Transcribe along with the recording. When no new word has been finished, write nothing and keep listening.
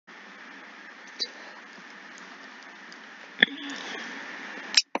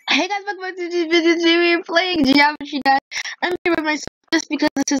Hey guys, welcome back to this video. Today we're playing Geometry Dash. I'm here by myself just because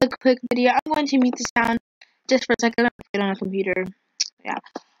this is a quick video. I'm going to mute the sound just for a second. I'm going on a computer. Yeah.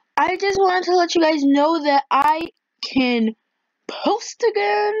 I just wanted to let you guys know that I can post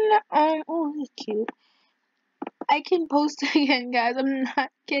again. Oh, this is cute. I can post again, guys. I'm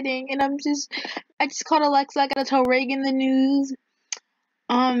not kidding. And I just called Alexa. I gotta tell Reagan the news.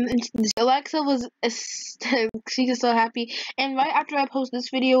 And Alexa was, she's just so happy. And right after I post this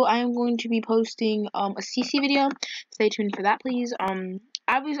video, I am going to be posting a CC video. Stay tuned for that, please. I'm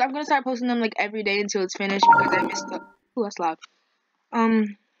gonna start posting them like every day until it's finished because I missed the. Ooh, that's loud.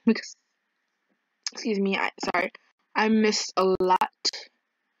 Because excuse me, sorry, I missed a lot.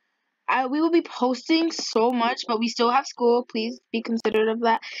 We will be posting so much, but we still have school. Please be considerate of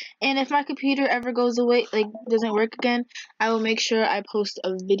that. And if my computer ever goes away, like doesn't work again, I will make sure I post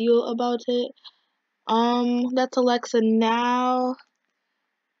a video about it. That's Alexa now.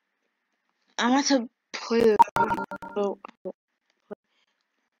 I want to play this.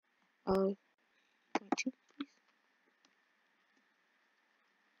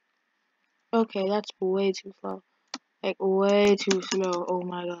 Okay, that's way too slow. Like way too slow. Oh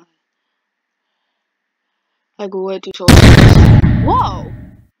my god. Like way too slow. Whoa.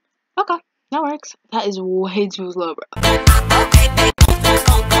 Okay, that works. That is way too slow, bro. How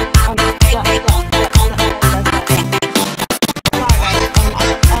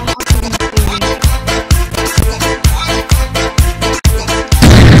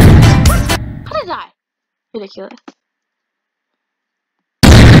did I? Ridiculous.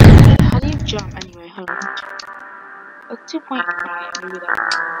 How do you jump anyway? Hold on. 2.5, maybe that.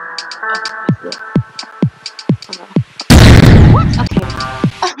 Okay. What? Okay.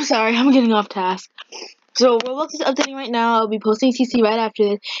 I'm sorry, I'm getting off task. So Roblox is updating right now. I'll be posting CC right after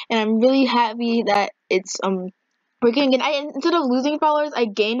this, and I'm really happy that it's working. And instead of losing followers, I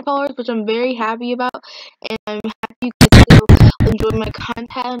gained followers, which I'm very happy about. And I'm happy you guys still enjoy my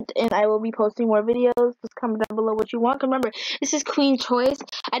content, and I will be posting more videos. Just comment down below what you want. Remember, this is Queen Choice.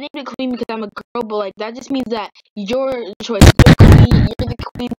 I named it Queen because I'm a girl, but like that just means that your choice. You're the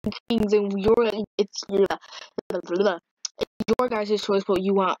queen of kings, and it's your guys' choice what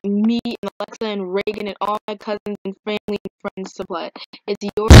you want me and Alexa and Reagan and all my cousins and family and friends to play. It's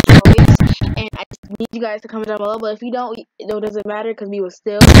your choice, and I just need you guys to comment down below. But if you don't, it doesn't matter because we will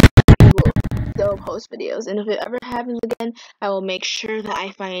still post videos. And if it ever happens again, I will make sure that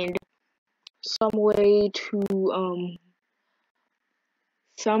I find some way to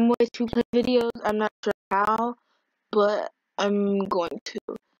play videos. I'm not sure how, but I'm going to.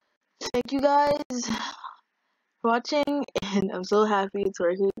 Thank you guys for watching, and I'm so happy it's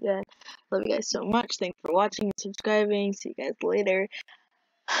working again. Love you guys so much. Thanks for watching and subscribing. See you guys later.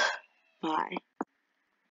 Bye.